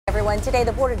everyone. Today,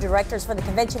 the board of directors for the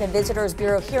Convention and Visitors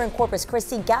Bureau here in Corpus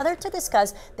Christi gathered to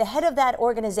discuss the head of that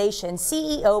organization,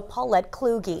 CEO Paulette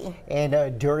Kluge.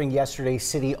 And during yesterday's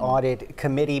city audit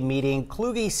committee meeting,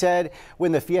 Kluge said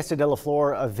when the Fiesta de la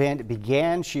Flor event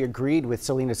began, she agreed with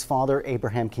Selena's father,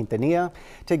 Abraham Quintanilla,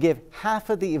 to give half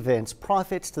of the event's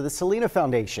profits to the Selena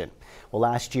Foundation. Well,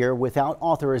 last year, without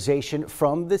authorization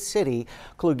from the city,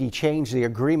 Kluge changed the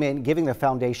agreement, giving the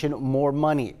foundation more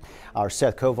money. Our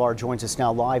Seth Kovar joins us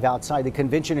now live outside the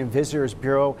Convention and Visitors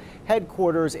Bureau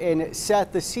headquarters. And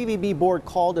Seth, the CVB board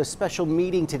called a special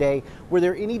meeting today. Were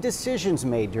there any decisions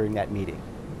made during that meeting?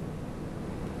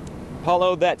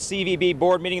 Paulo, that CVB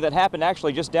board meeting that happened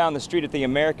actually just down the street at the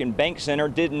American Bank Center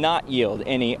did not yield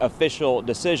any official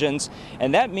decisions.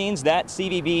 And that means that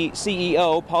CVB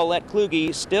CEO Paulette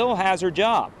Kluge still has her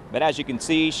job. But as you can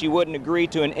see, she wouldn't agree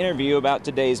to an interview about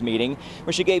today's meeting,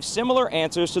 where she gave similar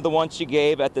answers to the ones she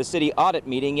gave at the city audit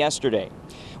meeting yesterday.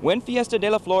 When Fiesta de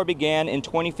la Flor began in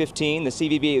 2015, the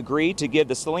CVB agreed to give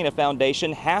the Selena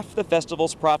Foundation half the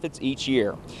festival's profits each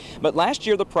year. But last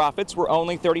year, the profits were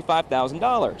only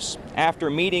 $35,000. After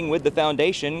meeting with the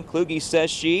foundation, Kluge says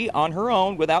she, on her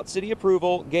own, without city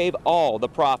approval, gave all the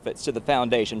profits to the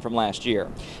foundation from last year.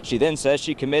 She then says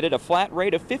she committed a flat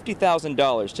rate of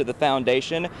 $50,000 to the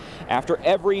foundation after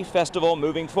every festival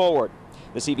moving forward.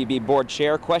 The CVB board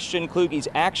chair questioned Kluge's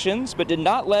actions, but did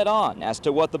not let on as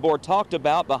to what the board talked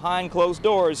about behind closed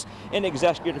doors in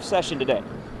executive session today.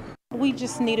 We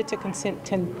just needed to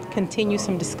continue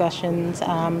some discussions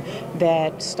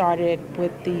that started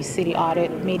with the city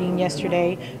audit meeting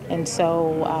yesterday, and so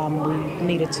we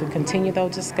needed to continue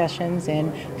those discussions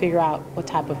and figure out what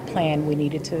type of plan we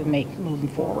needed to make moving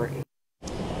forward.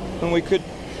 And we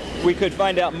could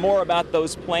find out more about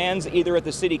those plans either at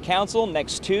the City Council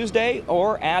next Tuesday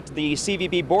or at the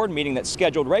CVB board meeting that's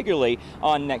scheduled regularly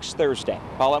on next Thursday.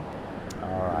 Paula?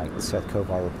 All right, Seth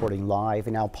Kovar reporting live.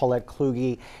 And now Paulette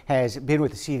Kluge has been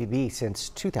with the CVB since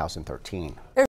 2013.